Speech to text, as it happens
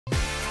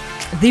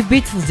The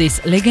Beatles-ის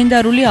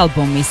ლეგენდარული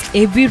ალბომის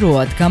Abbey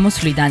Road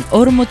გამოსვლიდან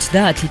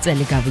 50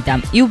 წელი გავიდა.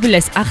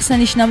 იუბილეს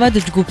აღსანიშნავად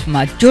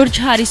ჯგუფმა ჯორჯ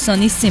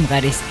ჰარისონის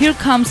სიმღერის Here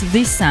Comes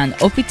the Sun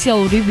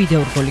ოფიციალური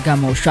ვიდეორგოლი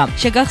გამოუშვა.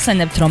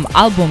 შეგახსენებთ, რომ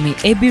ალბომი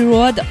Abbey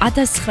Road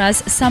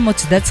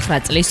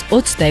 1969 წლის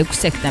 26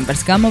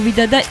 სექტემბერს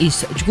გამოვიდა და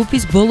ის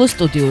ჯგუფის ბოლო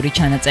სტუდიური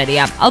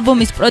ჩანაწერია.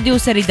 ალბომის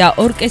პროდიუსერი და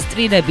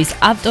ორკესტრირების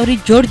ავტორი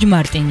ჯორჯ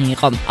მარტინი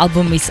იყო.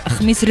 ალბომის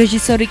ხმის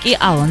რეჟისორი კი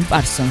ალან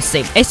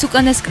პარსონსი. ეს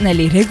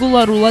უკანასკნელი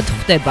რეგულარულად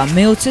ხვდება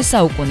მე-20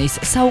 საუკუნის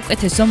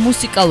საუკეთესო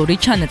მუსიკალური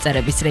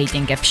ჩანაწერების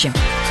რეიტინგებში.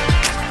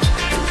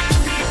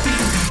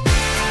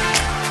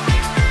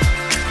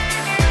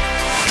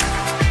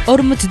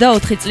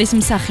 44 წლის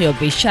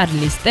მსახიობი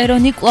შარლის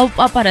ტერონი კვლავ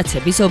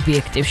პაპარაცების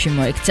ობიექტივში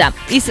მოექცა.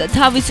 ის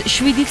თავის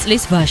 7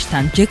 წლის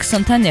ვაჟთან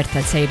ჯექსონთან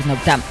ერთად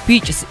სეირნობდა.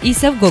 ბიჭს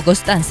ისევ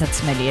გოგოს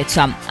ტანსაცმელი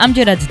ეცვა.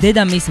 ამჯერად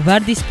დედამის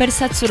ვარდისფერ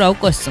საცურაო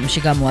კოსტუმში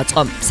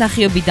გამოაწყო.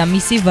 მსახიობი და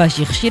მისი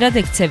ვაჟი ხშირად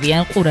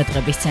ექცევიან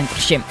ყურადღების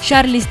ცენტრში.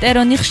 შარლის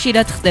ტერონი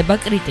ხშირად ხდება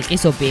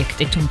კრიტიკის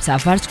ობიექტი, თუმცა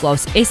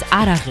ვარსკვლავს ეს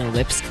არ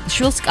აღელვებს.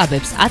 შვილს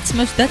კაბებს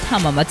აცმევს და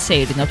თამამად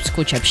სეირნობს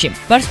ქუჩებში.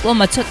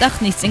 ვარსკვლავმა ცოტა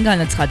ხნის წინ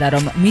განაცხადა,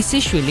 რომ მისი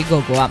შვილი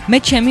გოგოა. მე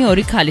ჩემი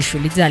ორი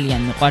ქალიშვილი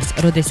ძალიან მიყვარს,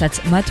 როდესაც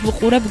მათ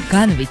ვუყურებ,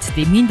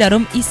 განვიცდი, მინდა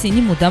რომ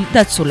ისინი მუდამ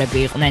დაცულები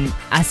იყვნენ.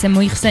 ასე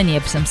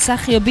მოიხსენიებს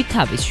მსახიობი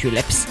თავის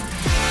შვილებს.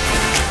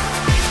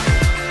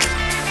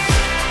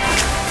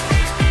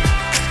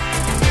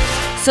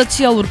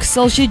 სოციალურ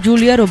ქსელში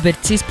ჯულია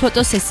რობერტსის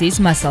ფოტოსესიის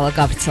მასალა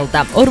გავრცელდა.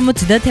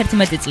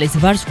 51 წლის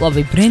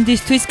ვარსკვლავი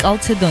ბრენდისთვის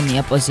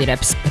კალცედონია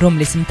პოზირებს,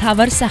 რომლის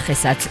მთავარ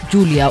სახესაც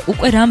ჯულია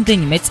უკვე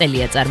რამდენიმე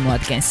წელია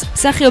წარმოადგენს.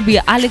 მსახიობი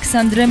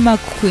ალექსანდრე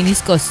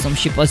მაკ-ქუინის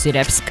კოსტუმში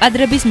პოზირებს.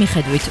 კადრების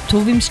მიხედვით თუ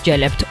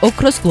ვიმსჯელებთ,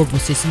 ოქროს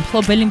გლობუსის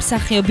მფლობელი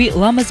მსახიობი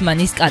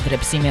ლამაზმანის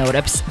კადრებს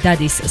იმეორებს.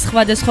 დადის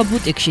სხვადასხვა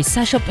ბუტიკში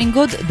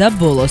საშოპინგოდ და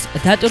ბოლოს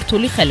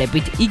დატვირთული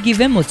ხელებით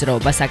იგივე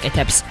მოძრაობას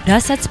აკეთებს,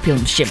 რასაც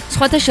ფილმში.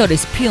 სხვათა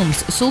შორის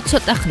ფილმს სულ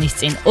ცოტა ხნის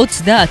წინ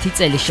 30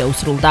 წელი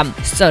შეუსრულდა.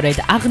 სწორედ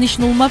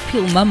აღნიშნულმა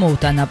ფილმმა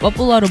მოუტანა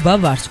პოპულარობა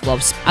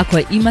ვარსკვლავს.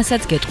 აქვე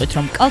იმასაც გეტყვით,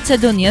 რომ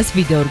კალცედონიას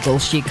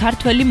ვიდეორგოლში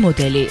ქართველი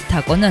მოდელი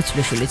თაკო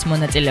ნაცვლიშვილიც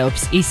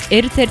მონაწილეობს. ის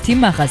ერთ-ერთი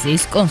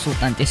მაღაზიის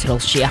კონსულტანტის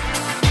როლშია.